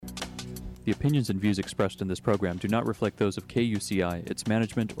The opinions and views expressed in this program do not reflect those of KUCI, its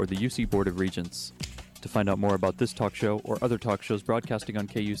management, or the UC Board of Regents. To find out more about this talk show or other talk shows broadcasting on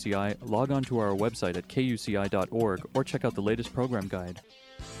KUCI, log on to our website at kuci.org or check out the latest program guide.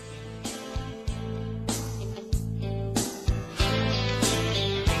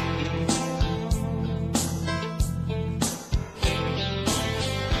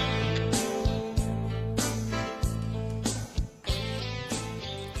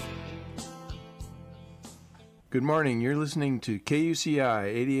 Good morning. You're listening to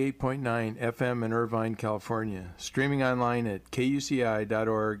KUCI 88.9 FM in Irvine, California, streaming online at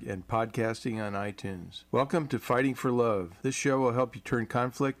kuci.org and podcasting on iTunes. Welcome to Fighting for Love. This show will help you turn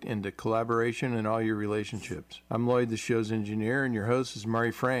conflict into collaboration in all your relationships. I'm Lloyd, the show's engineer, and your host is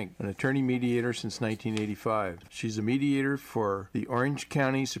Mari Frank, an attorney mediator since 1985. She's a mediator for the Orange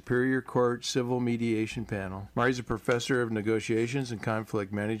County Superior Court Civil Mediation Panel. Mari's a professor of negotiations and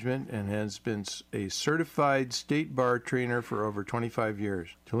conflict management and has been a certified state bar trainer for over 25 years.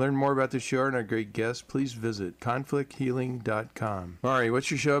 To learn more about the show and our great guests, please visit conflicthealing.com. Mari, what's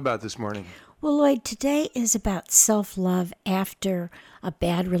your show about this morning? Well, Lloyd, today is about self-love after a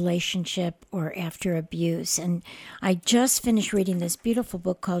bad relationship or after abuse. And I just finished reading this beautiful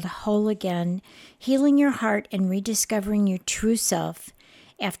book called Whole Again, Healing Your Heart and Rediscovering Your True Self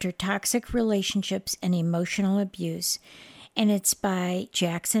After Toxic Relationships and Emotional Abuse. And it's by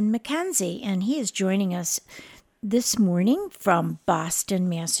Jackson McKenzie, and he is joining us this morning from Boston,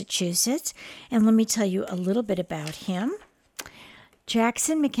 Massachusetts. And let me tell you a little bit about him.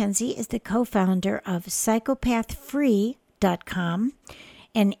 Jackson McKenzie is the co-founder of PsychopathFree.com,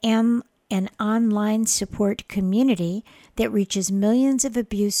 an online support community that reaches millions of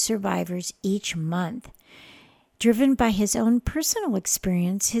abuse survivors each month. Driven by his own personal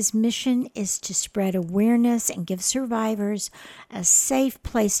experience, his mission is to spread awareness and give survivors a safe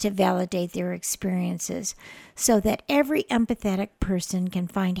place to validate their experiences so that every empathetic person can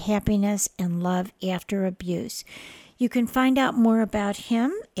find happiness and love after abuse. You can find out more about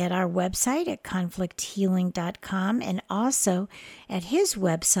him at our website at conflicthealing.com and also at his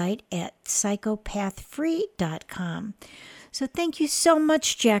website at psychopathfree.com. So thank you so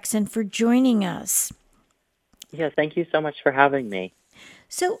much, Jackson, for joining us. Yes, thank you so much for having me.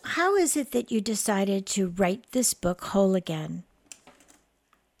 So how is it that you decided to write this book, Whole Again?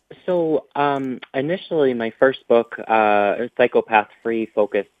 So initially, my first book, Psychopath Free,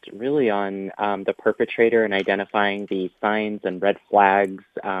 focused really on the perpetrator and identifying the signs and red flags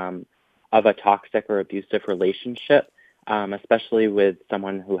of a toxic or abusive relationship, especially with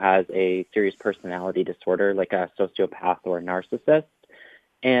someone who has a serious personality disorder like a sociopath or a narcissist.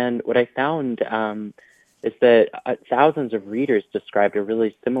 And what I found is that thousands of readers described a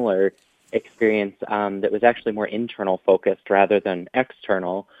really similar experience that was actually more internal focused rather than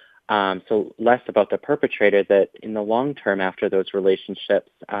external. So less about the perpetrator, that in the long term after those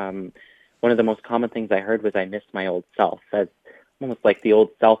relationships, one of the most common things I heard was I missed my old self, as almost like the old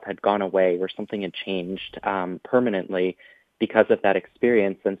self had gone away or something had changed permanently because of that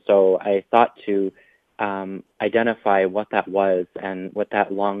experience. And so I thought to identify what that was and what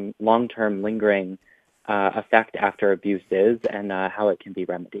that long-term lingering effect after abuse is and how it can be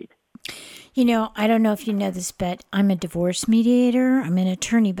remedied. You know, I don't know if you know this, but I'm a divorce mediator. I'm an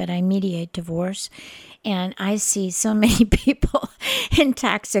attorney, but I mediate divorce. And I see so many people in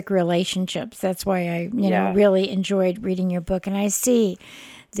toxic relationships. That's why I, really enjoyed reading your book. And I see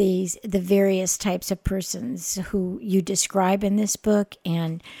the various types of persons who you describe in this book.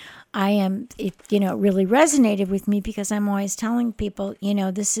 And it really resonated with me because I'm always telling people,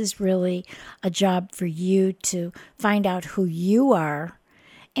 this is really a job for you to find out who you are.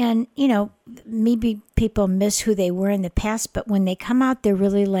 And, maybe people miss who they were in the past, but when they come out, they're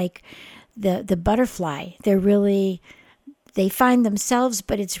really like the butterfly. They find themselves,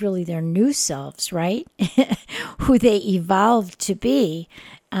 but it's really their new selves, right? Who they evolved to be,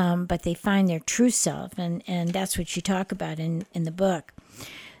 but they find their true self. And that's what you talk about in the book.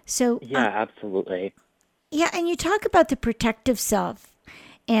 So yeah, absolutely. Yeah, and you talk about the protective self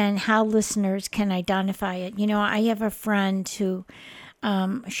and how listeners can identify it. I have a friend who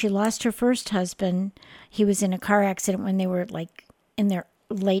she lost her first husband. He was in a car accident when they were like in their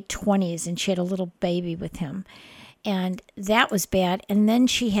late 20s, and she had a little baby with him. And that was bad. And then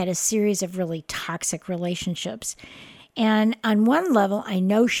she had a series of really toxic relationships. And on one level, I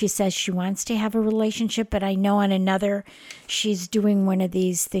know she says she wants to have a relationship, but I know on another, she's doing one of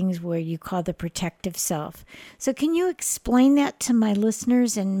these things where you call the protective self. So can you explain that to my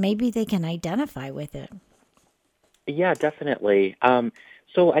listeners and maybe they can identify with it? Yeah, definitely.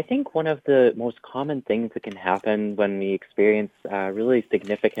 So I think one of the most common things that can happen when we experience really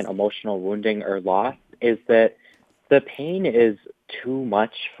significant emotional wounding or loss is that the pain is too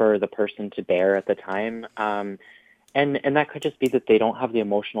much for the person to bear at the time. And that could just be that they don't have the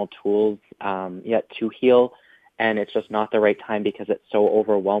emotional tools yet to heal, and it's just not the right time because it's so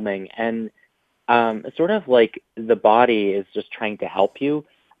overwhelming. And sort of like the body is just trying to help you.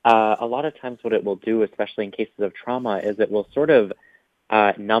 A lot of times, what it will do, especially in cases of trauma, is it will sort of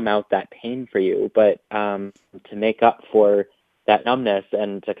numb out that pain for you. But to make up for that numbness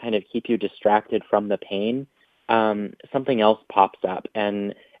and to kind of keep you distracted from the pain, something else pops up.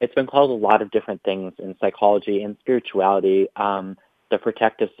 And it's been called a lot of different things in psychology and spirituality, the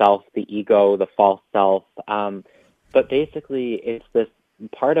protective self, the ego, the false self. But basically, it's this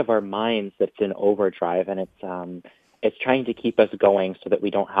part of our minds that's in overdrive, and it's trying to keep us going so that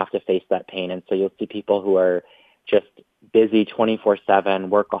we don't have to face that pain. And so you'll see people who are just busy 24/7,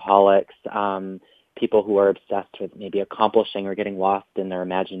 workaholics, people who are obsessed with maybe accomplishing or getting lost in their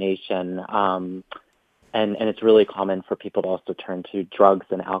imagination. And it's really common for people to also turn to drugs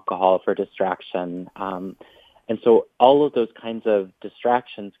and alcohol for distraction. And so all of those kinds of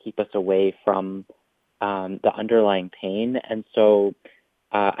distractions keep us away from the underlying pain. And so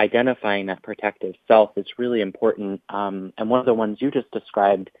identifying that protective self is really important. And one of the ones you just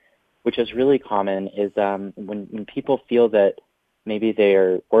described, which is really common, is when people feel that maybe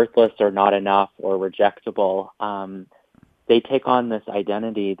they're worthless or not enough or rejectable, they take on this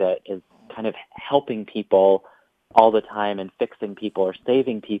identity that is kind of helping people all the time and fixing people or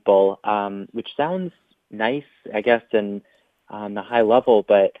saving people, which sounds nice, I guess, in the high level,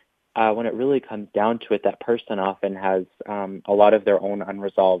 but when it really comes down to it, that person often has a lot of their own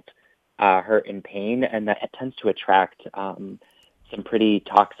unresolved hurt and pain, and that it tends to attract some pretty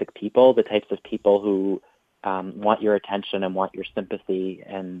toxic people, the types of people who want your attention and want your sympathy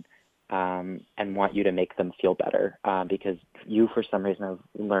and want you to make them feel better because you, for some reason, have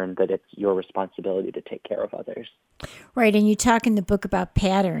learned that it's your responsibility to take care of others. Right. And you talk in the book about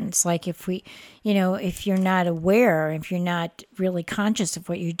patterns. Like if if you're not aware, if you're not really conscious of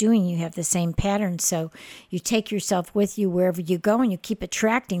what you're doing, you have the same pattern. So you take yourself with you wherever you go and you keep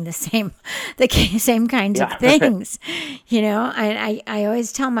attracting the same kinds of things, And I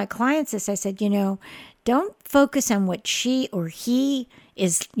always tell my clients this. I said, don't focus on what she or he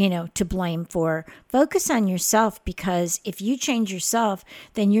is, to blame for. Focus on yourself, because if you change yourself,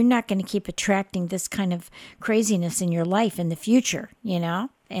 then you're not going to keep attracting this kind of craziness in your life in the future,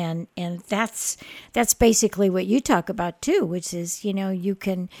 And that's basically what you talk about too, which is, you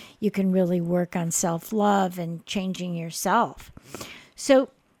can really work on self-love and changing yourself. So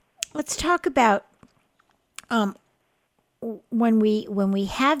let's talk about when we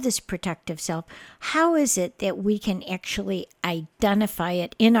have this protective self, how is it that we can actually identify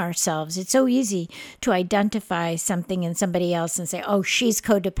it in ourselves? It's so easy to identify something in somebody else and say, oh, she's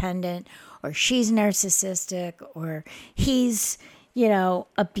codependent, or she's narcissistic, or he's,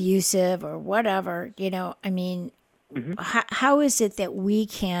 abusive, or whatever, How is it that we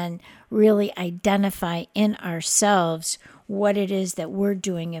can really identify in ourselves what it is that we're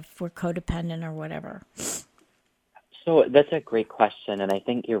doing if we're codependent or whatever? So that's a great question, and I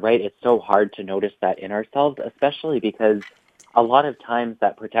think you're right. It's so hard to notice that in ourselves, especially because a lot of times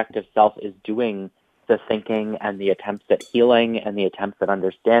that protective self is doing the thinking and the attempts at healing and the attempts at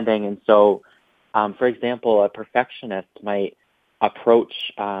understanding. And so, for example, a perfectionist might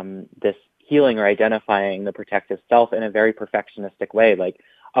approach this healing or identifying the protective self in a very perfectionistic way, like,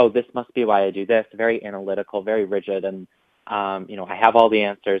 oh, this must be why I do this, very analytical, very rigid, and I have all the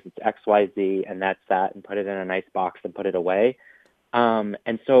answers. It's X, Y, Z, and that's that, and put it in a nice box and put it away.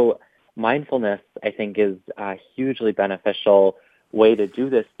 And so mindfulness, I think, is a hugely beneficial way to do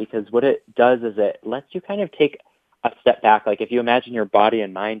this, because what it does is it lets you kind of take a step back. Like if you imagine your body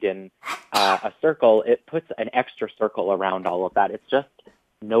and mind in a circle, it puts an extra circle around all of that. It's just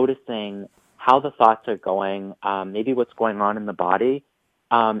noticing how the thoughts are going, maybe what's going on in the body.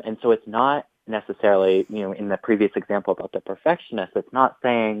 And so it's not necessarily, in the previous example about the perfectionist, it's not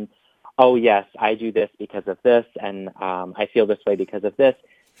saying, oh, yes, I do this because of this, and I feel this way because of this.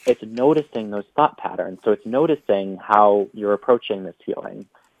 It's noticing those thought patterns. So it's noticing how you're approaching this feeling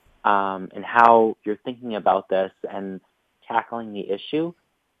and how you're thinking about this and tackling the issue,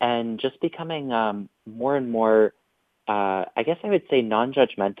 and just becoming more and more, I guess I would say,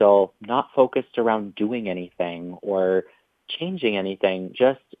 non-judgmental, not focused around doing anything or changing anything,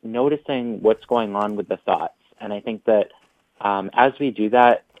 just noticing what's going on with the thoughts. And I think that as we do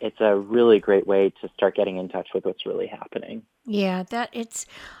that, it's a really great way to start getting in touch with what's really happening. Yeah,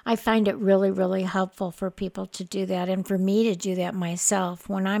 I find it really, really helpful for people to do that, and for me to do that myself.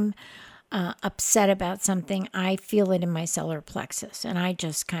 When I'm upset about something, I feel it in my solar plexus, and I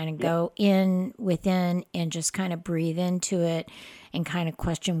just kind of go in within and just kind of breathe into it and kind of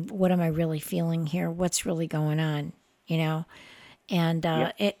question, what am I really feeling here? What's really going on? You know, and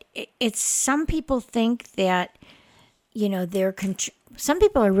it's some people think that, you know, some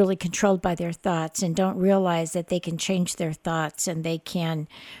people are really controlled by their thoughts and don't realize that they can change their thoughts, and they can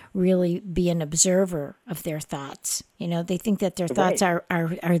really be an observer of their thoughts. You know, they think that their thoughts are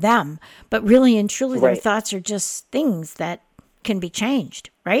them, but really and truly their thoughts are just things that can be changed,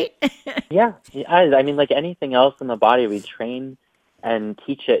 right? Yeah. I mean, like anything else in the body, we train and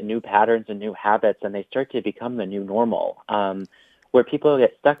teach it new patterns and new habits, and they start to become the new normal. Where people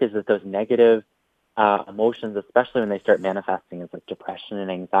get stuck is that those negative emotions, especially when they start manifesting as like depression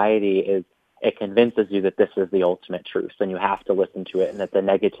and anxiety, is it convinces you that this is the ultimate truth and you have to listen to it, and that the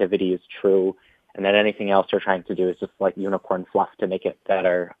negativity is true, and that anything else you're trying to do is just like unicorn fluff to make it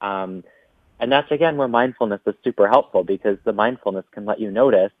better. And that's, again, where mindfulness is super helpful, because the mindfulness can let you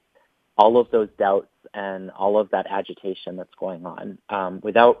notice all of those doubts and all of that agitation that's going on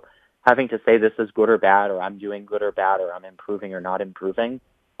without having to say this is good or bad, or I'm doing good or bad, or I'm improving or not improving.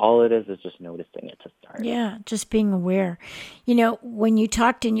 All it is just noticing it to start. Yeah, just being aware. You know, when you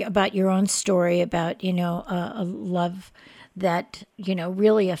talked about your own story about, you know, a love that, you know,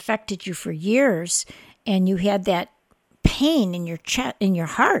 really affected you for years, and you had that pain in your chest, in your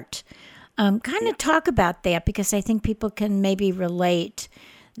heart, kind of talk about that, because I think people can maybe relate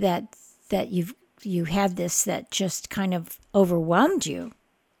that you had this that just kind of overwhelmed you.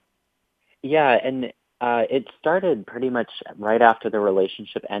 Yeah, and it started pretty much right after the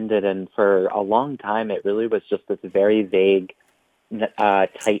relationship ended, and for a long time, it really was just this very vague,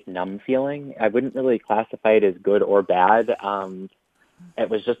 tight, numb feeling. I wouldn't really classify it as good or bad. It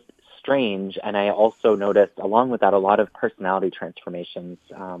was just strange, and I also noticed, along with that, a lot of personality transformations.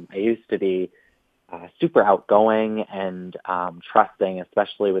 I used to be super outgoing and trusting,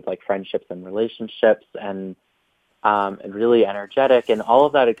 especially with like friendships and relationships, and really energetic, and all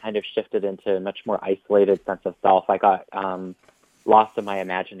of that had kind of shifted into a much more isolated sense of self. I got lost in my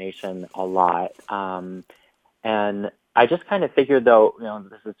imagination a lot, and I just kind of figured, though, you know,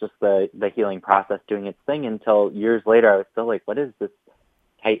 this is just the healing process doing its thing, until years later I was still like, what is this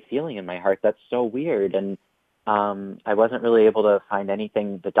tight feeling in my heart? That's so weird. And I wasn't really able to find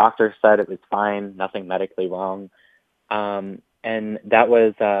anything. The doctor said it was fine, nothing medically wrong. And that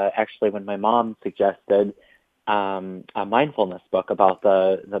was actually when my mom suggested a mindfulness book about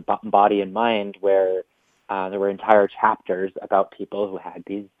the body and mind, where there were entire chapters about people who had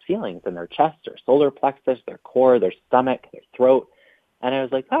these feelings in their chest, their solar plexus, their core, their stomach, their throat. And I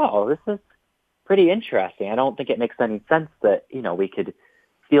was like, oh, this is pretty interesting. I don't think it makes any sense that, you know, we could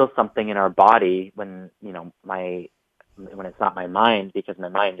feel something in our body when, you know, when it's not my mind, because my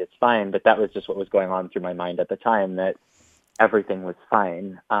mind is fine. But that was just what was going on through my mind at the time, that everything was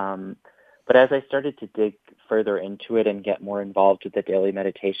fine. But as I started to dig further into it and get more involved with the daily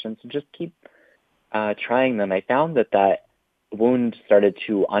meditations and just keep trying them, I found that wound started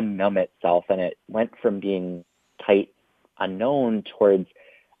to unnumb itself, and it went from being tight, unknown, towards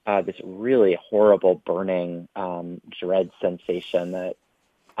this really horrible burning dread sensation that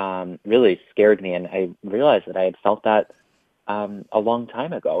really scared me. And I realized that I had felt that a long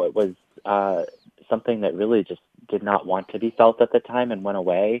time ago. It was something that really just did not want to be felt at the time and went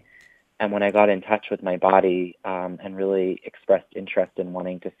away. And when I got in touch with my body and really expressed interest in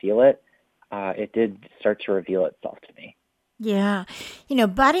wanting to feel it, it did start to reveal itself to me. Yeah. You know,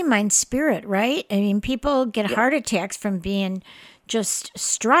 body, mind, spirit, right? I mean, people get heart attacks from being just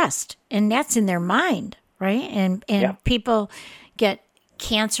stressed, and that's in their mind, right? And people get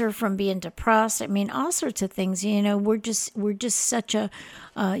cancer from being depressed. I mean, all sorts of things. You know, we're just such a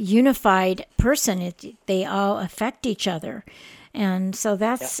unified person. They all affect each other. And so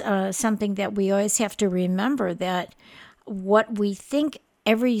that's something that we always have to remember, that what we think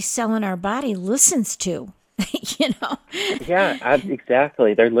every cell in our body listens to, you know? Yeah,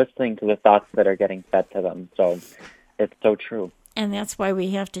 exactly. They're listening to the thoughts that are getting fed to them. So it's so true. And that's why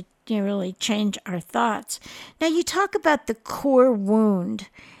we have to really change our thoughts. Now, you talk about the core wound.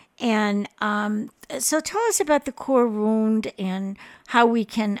 And so tell us about the core wound and how we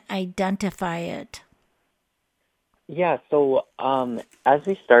can identify it. Yeah, so as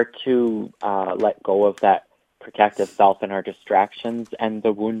we start to let go of that protective self and our distractions, and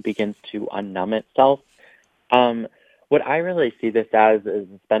the wound begins to unnumb itself, what I really see this as is,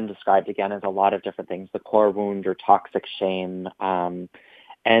 it's been described again as a lot of different things: the core wound or toxic shame.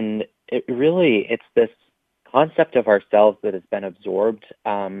 And it's this concept of ourselves that has been absorbed,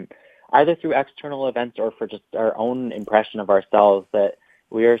 either through external events or for just our own impression of ourselves, that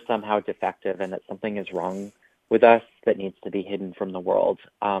we are somehow defective and that something is wrong with us that needs to be hidden from the world.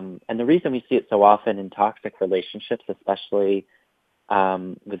 And the reason we see it so often in toxic relationships, especially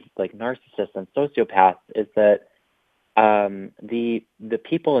with like narcissists and sociopaths, is that the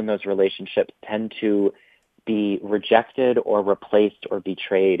people in those relationships tend to be rejected or replaced or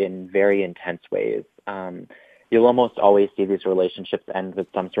betrayed in very intense ways. You'll almost always see these relationships end with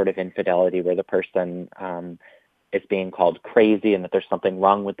some sort of infidelity where the person is being called crazy and that there's something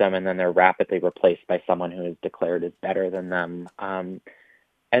wrong with them, and then they're rapidly replaced by someone who is declared as better than them.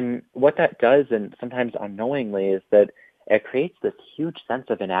 And what that does, and sometimes unknowingly, is that it creates this huge sense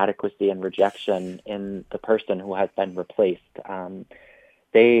of inadequacy and rejection in the person who has been replaced.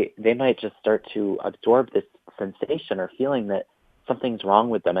 They might just start to absorb this sensation or feeling that something's wrong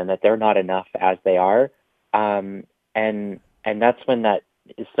with them and that they're not enough as they are. And that's when that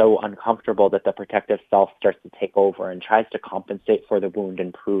is so uncomfortable that the protective self starts to take over and tries to compensate for the wound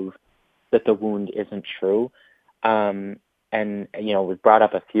and prove that the wound isn't true. And, we've brought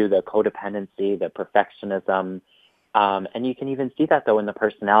up a few, the codependency, the perfectionism, and you can even see that, though, in the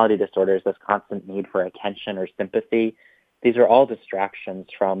personality disorders, this constant need for attention or sympathy. These are all distractions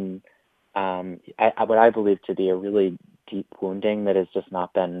from what I believe to be a really deep wounding that has just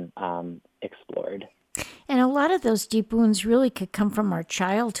not been explored. And a lot of those deep wounds really could come from our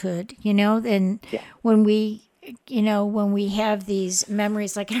childhood, and when we have these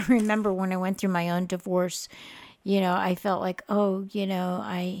memories, like I remember when I went through my own divorce, I felt like,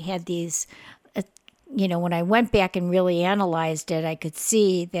 I had these, when I went back and really analyzed it, I could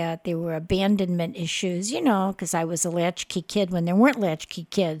see that there were abandonment issues, because I was a latchkey kid when there weren't latchkey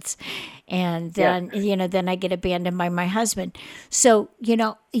kids. And then, then I get abandoned by my husband. So,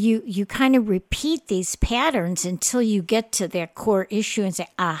 you kind of repeat these patterns until you get to that core issue and say,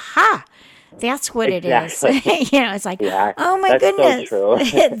 aha, that's what it is. It's like, oh my goodness, so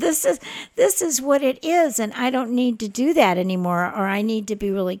this is what it is, and I don't need to do that anymore, or I need to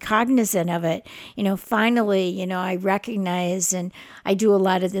be really cognizant of it. Finally, I recognize, and I do a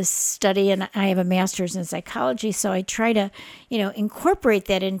lot of this study, and I have a master's in psychology, so I try to, incorporate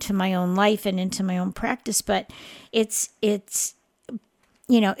that into my own life and into my own practice. But it's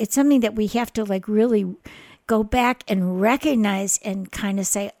something that we have to like really go back and recognize and kind of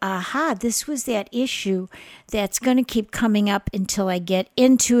say, aha, this was that issue that's going to keep coming up until I get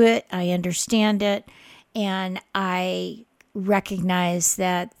into it, I understand it, and I recognize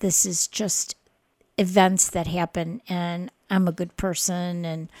that this is just events that happen, and I'm a good person,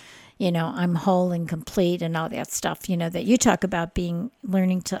 and I'm whole and complete and all that stuff, that you talk about,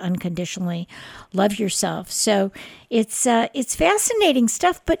 learning to unconditionally love yourself. So it's fascinating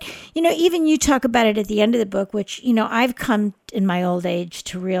stuff. But, even you talk about it at the end of the book, which, I've come in my old age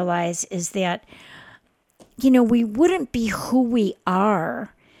to realize is that, we wouldn't be who we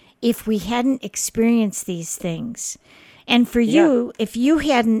are if we hadn't experienced these things. And for you, if you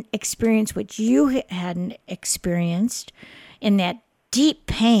hadn't experienced what you hadn't experienced in that deep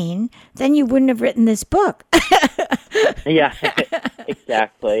pain, then you wouldn't have written this book. Yeah,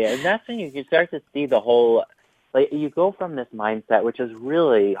 exactly. And that's when you start to see the whole, like, you go from this mindset, which is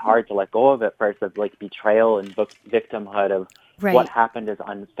really hard to let go of at first, of like betrayal and victimhood of what happened is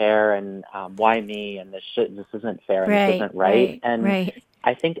unfair, and why me, and this isn't fair, and this isn't right. And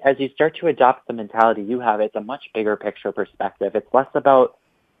I think as you start to adopt the mentality you have, it's a much bigger picture perspective. It's less about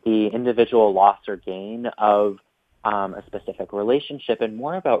the individual loss or gain of a specific relationship, and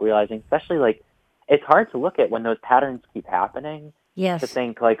more about realizing, especially like, it's hard to look at when those patterns keep happening. Yes. To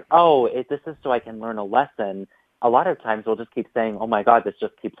think like, this is so I can learn a lesson. A lot of times we'll just keep saying, oh my God, this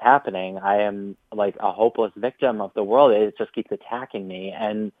just keeps happening. I am like a hopeless victim of the world. It just keeps attacking me.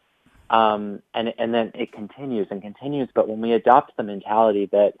 And then it continues and continues. But when we adopt the mentality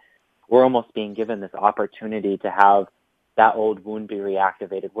that we're almost being given this opportunity to have that old wound be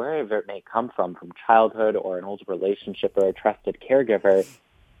reactivated, wherever it may come from childhood or an old relationship or a trusted caregiver,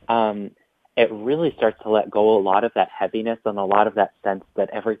 it really starts to let go a lot of that heaviness and a lot of that sense that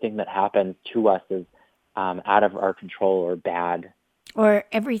everything that happens to us is out of our control or bad. Or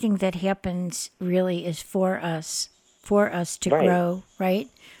everything that happens really is for us to grow, right?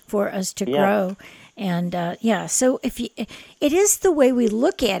 For us to grow. And so it is the way we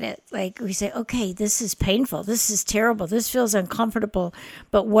look at it. Like we say, okay, this is painful. This is terrible. This feels uncomfortable.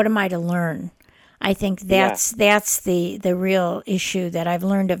 But what am I to learn? I think that's the real issue that I've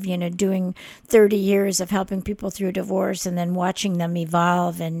learned of, doing 30 years of helping people through divorce and then watching them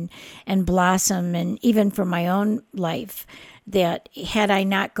evolve and blossom. And even for my own life, that had I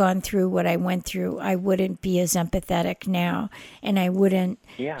not gone through what I went through, I wouldn't be as empathetic now, and I wouldn't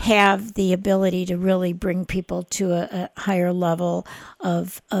have the ability to really bring people to a higher level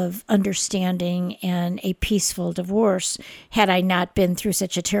of understanding and a peaceful divorce had I not been through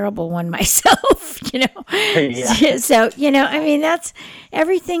such a terrible one myself, Yeah. So, I mean, that's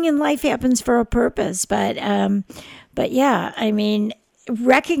everything in life happens for a purpose, but yeah, I mean,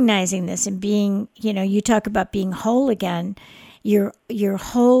 recognizing this and being, you talk about being whole again, you're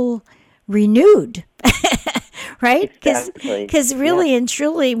whole renewed, right? Exactly. Because really and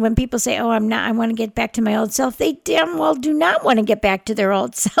truly, when people say, "Oh, I want to get back to my old self," they damn well do not want to get back to their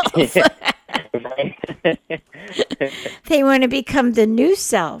old self. Right. They want to become the new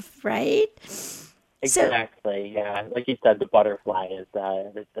self, right? Exactly. Yeah. Like you said, the butterfly is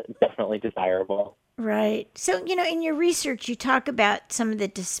definitely desirable. Right. So, in your research, you talk about some of the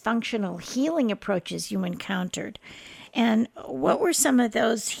dysfunctional healing approaches you encountered. And what were some of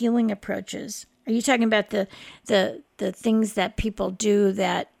those healing approaches? Are you talking about the things that people do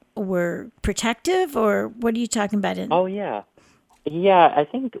that were protective, or what are you talking about? Oh, yeah. Yeah, I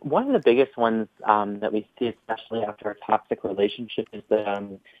think one of the biggest ones that we see, especially after a toxic relationship, is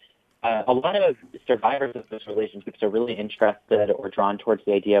that a lot of survivors of those relationships are really interested or drawn towards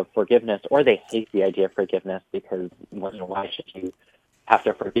the idea of forgiveness, or they hate the idea of forgiveness because, why should you have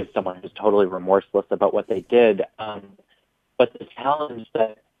to forgive someone who's totally remorseless about what they did? But the challenge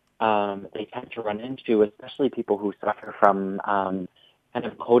that they tend to run into, especially people who suffer from kind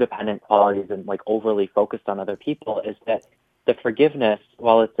of codependent qualities and like overly focused on other people, is that the forgiveness,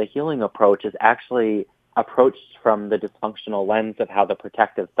 while it's a healing approach, is actually approached from the dysfunctional lens of how the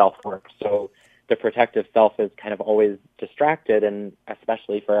protective self works. So the protective self is kind of always distracted, and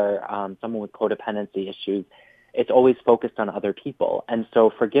especially for someone with codependency issues, it's always focused on other people. And so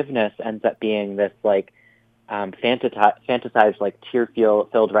forgiveness ends up being this like fantasized like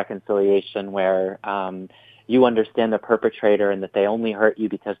tear-filled reconciliation where you understand the perpetrator and that they only hurt you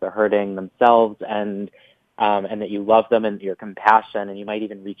because they're hurting themselves, and that you love them and your compassion, and you might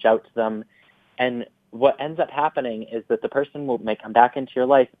even reach out to them. And what ends up happening is that the person may come back into your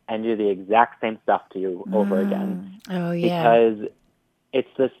life and do the exact same stuff to you over again. Oh, yeah. Because it's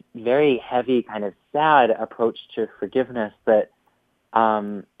this very heavy, kind of sad approach to forgiveness that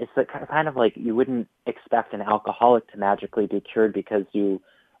it's kind of like you wouldn't expect an alcoholic to magically be cured because you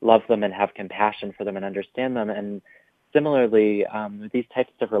love them and have compassion for them and understand them. And similarly, with these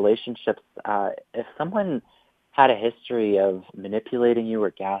types of relationships, if someone had a history of manipulating you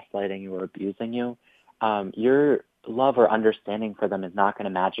or gaslighting you or abusing you, your love or understanding for them is not going to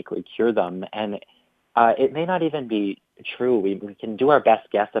magically cure them. And it may not even be true. We can do our best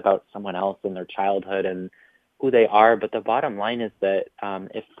guess about someone else in their childhood and who they are, but the bottom line is that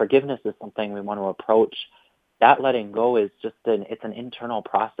if forgiveness is something we want to approach, that letting go is just it's an internal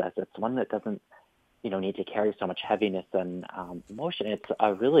process. It's one that doesn't need to carry so much heaviness and emotion. It's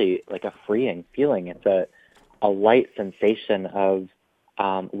a really like a freeing feeling. It's a light sensation of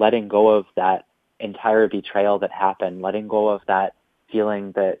letting go of that entire betrayal that happened, letting go of that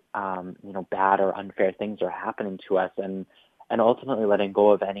feeling that bad or unfair things are happening to us, and ultimately letting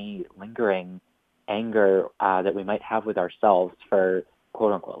go of any lingering anger that we might have with ourselves for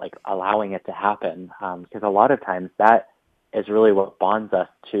quote unquote like allowing it to happen, because a lot of times that is really what bonds us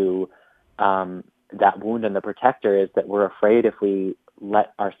to that wound in the protector, is that we're afraid if we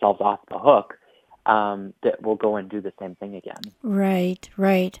let ourselves off the hook that we'll go and do the same thing again. Right.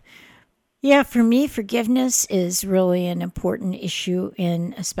 Yeah, for me, forgiveness is really an important issue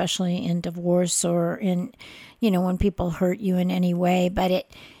especially in divorce or in, when people hurt you in any way. But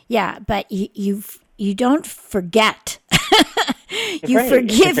you don't forget. You Right.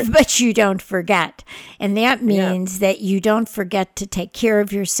 forgive, but you don't forget. And that means that you don't forget to take care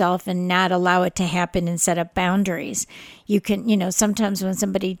of yourself and not allow it to happen and set up boundaries. You can, sometimes when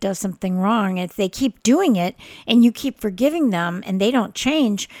somebody does something wrong, if they keep doing it and you keep forgiving them and they don't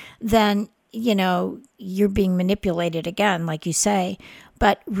change, then, you're being manipulated again, like you say.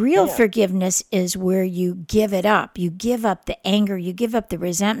 But real forgiveness is where you give it up. You give up the anger. You give up the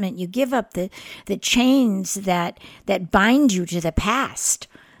resentment. You give up the chains that bind you to the past.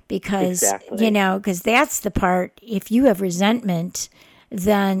 Because, Exactly. because that's the part, if you have resentment,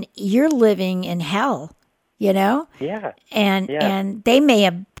 then you're living in hell, Yeah. And they may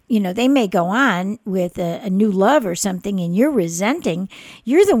have, they may go on with a new love or something and you're resenting.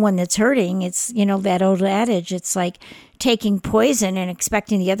 You're the one that's hurting. It's, that old adage. It's like taking poison and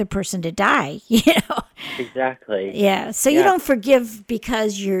expecting the other person to die, Exactly. Yeah. So you Yeah. don't forgive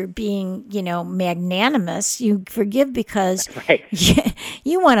because you're being, magnanimous. You forgive because Right.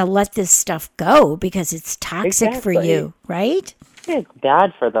 you want to let this stuff go because it's toxic for Exactly. you, right? It's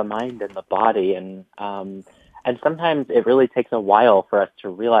bad for the mind and the body, and sometimes it really takes a while for us to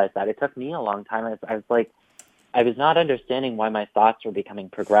realize that. It took me a long time. I was like, I was not understanding why my thoughts were becoming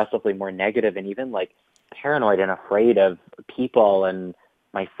progressively more negative and even like paranoid and afraid of people and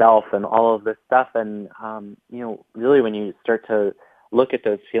myself and all of this stuff. And really, when you start to look at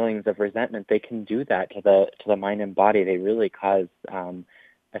those feelings of resentment, they can do that to the mind and body. They really cause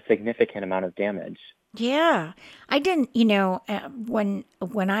a significant amount of damage. Yeah, I didn't. When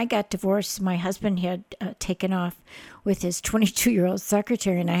I got divorced, my husband had taken off with his 22-year-old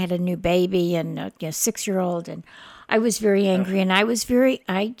secretary, and I had a new baby and a 6-year-old, and I was very angry, and I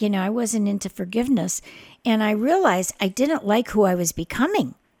wasn't into forgiveness, and I realized I didn't like who I was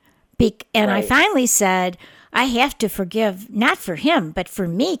becoming. And I Right. finally said, I have to forgive, not for him, but for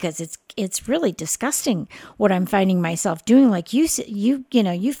me, because it's really disgusting what I'm finding myself doing. Like you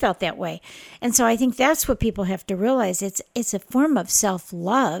felt that way, and so I think that's what people have to realize. It's a form of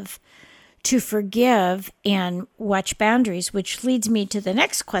self-love to forgive and watch boundaries, which leads me to the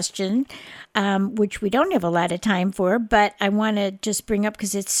next question, which we don't have a lot of time for, but I want to just bring up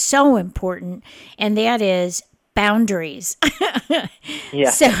because it's so important, and that is boundaries. Yeah.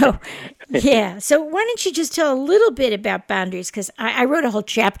 So, yeah. So, why don't you just tell a little bit about boundaries? Because I wrote a whole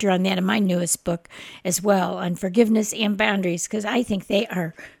chapter on that in my newest book as well, on forgiveness and boundaries, because I think they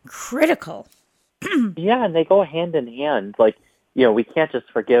are critical. Yeah, and they go hand in hand. Like, we can't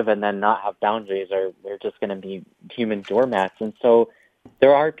just forgive and then not have boundaries, or we're just going to be human doormats. And so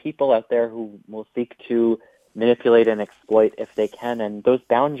there are people out there who will seek to manipulate and exploit if they can. And those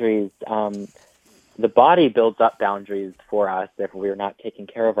boundaries, the body builds up boundaries for us if we're not taking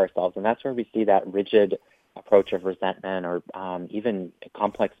care of ourselves. And that's where we see that rigid approach of resentment or even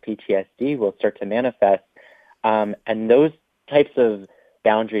complex PTSD will start to manifest. And those types of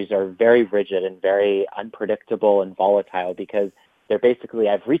boundaries are very rigid and very unpredictable and volatile because they're basically,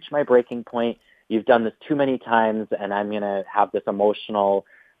 I've reached my breaking point. You've done this too many times, and I'm going to have this emotional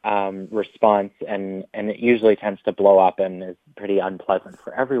response, and it usually tends to blow up and is pretty unpleasant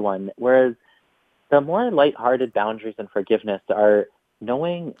for everyone. Whereas the more lighthearted boundaries and forgiveness are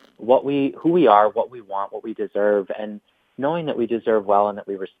knowing who we are, what we want, what we deserve, and knowing that we deserve well and that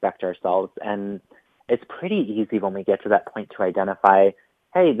we respect ourselves. And it's pretty easy when we get to that point to identify,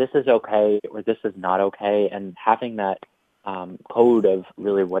 hey, this is okay or this is not okay, and having that code of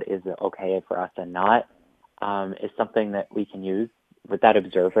really what is okay for us and not is something that we can use with that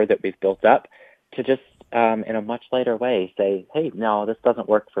observer that we've built up to just in a much lighter way say, hey, no, this doesn't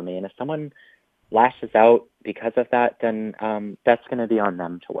work for me. And if someone lashes out because of that, then that's going to be on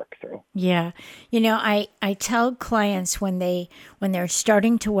them to work through. Yeah. I tell clients when they're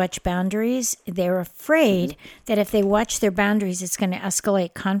starting to watch boundaries, they're afraid that if they watch their boundaries, it's going to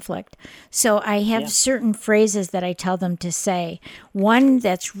escalate conflict. So I have certain phrases that I tell them to say. One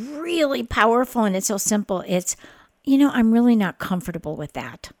that's really powerful and it's so simple. It's, I'm really not comfortable with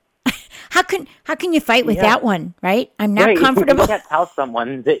that. How can you fight with that one, right? I'm not comfortable. You can't tell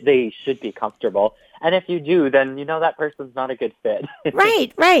someone that they should be comfortable. And if you do, then that person's not a good fit.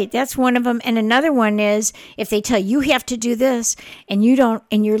 Right. That's one of them. And another one is if they tell you have to do this and you don't,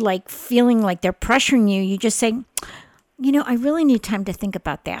 and you're like feeling like they're pressuring you, you just say, I really need time to think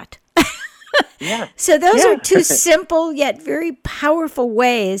about that. Yeah. So those are two simple yet very powerful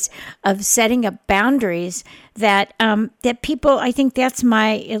ways of setting up boundaries that that people, I think that's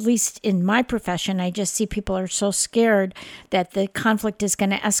at least in my profession, I just see people are so scared that the conflict is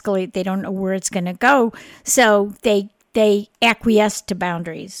going to escalate. They don't know where it's going to go. So they acquiesce to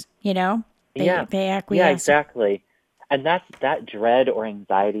boundaries, They acquiesce. Yeah, exactly. And that's that dread or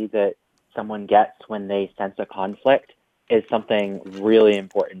anxiety that someone gets when they sense a conflict is something really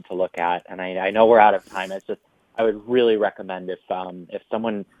important to look at. And I know we're out of time. It's just, I would really recommend if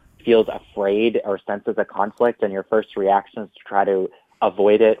someone feels afraid or senses a conflict and your first reaction is to try to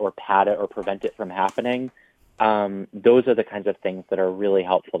avoid it or pad it or prevent it from happening, those are the kinds of things that are really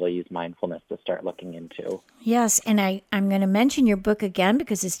helpful to use mindfulness to start looking into. Yes, and I'm going to mention your book again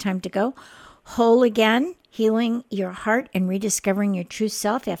because it's time to go. Whole Again, Healing Your Heart and Rediscovering Your True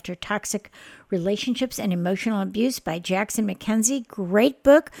Self After Toxic Relationships and Emotional Abuse by Jackson McKenzie. Great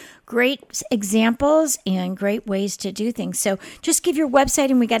book, great examples, and great ways to do things. So just give your website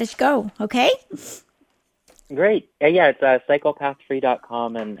and we got to go, okay? Great. Yeah, it's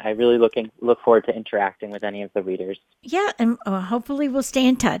psychopathfree.com, and I really look forward to interacting with any of the readers. Yeah, and hopefully we'll stay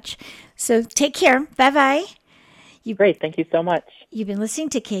in touch. So take care. Bye-bye. Great. Thank you so much. You've been listening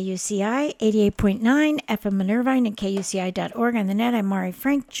to KUCI 88.9 FM in Irvine and KUCI.org on the net. I'm Mari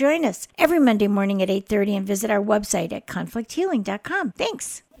Frank. Join us every Monday morning at 8:30 and visit our website at conflicthealing.com.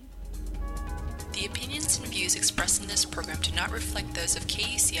 Thanks. The opinions and views expressed in this program do not reflect those of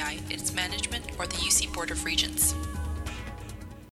KUCI, its management, or the UC Board of Regents.